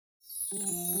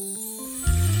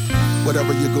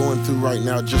Whatever you're going through right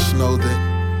now, just know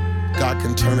that God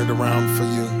can turn it around for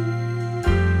you.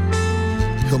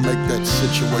 He'll make that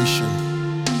situation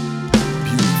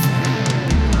beautiful.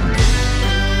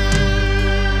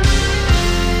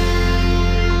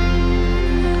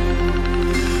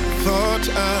 Thought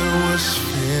I was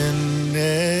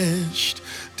finished,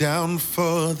 down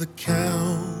for the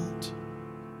count.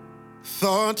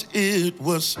 Thought it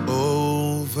was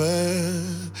over,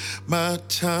 my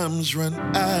time's run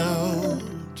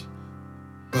out.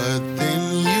 But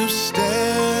then you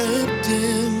stepped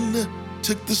in,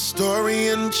 took the story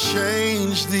and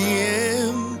changed the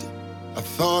end. I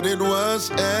thought it was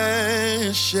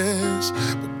ashes,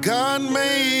 but God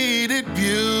made it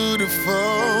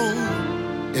beautiful.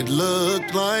 It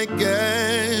looked like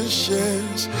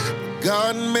ashes, but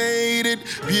God made it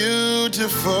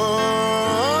beautiful.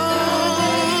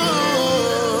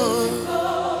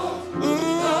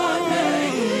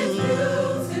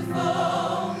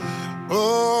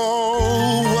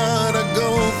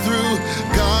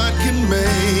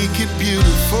 Make it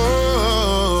beautiful.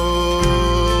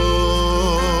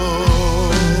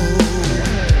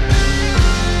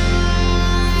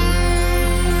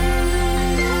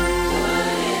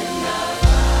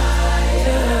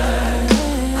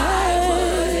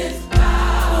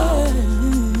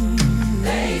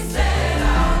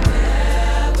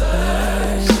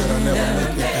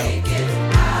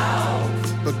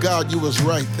 But God, you was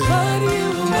right there.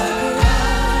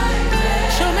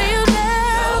 Show me you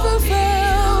never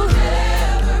failed.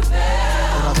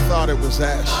 And I thought it was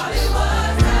ashes.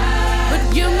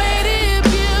 But you made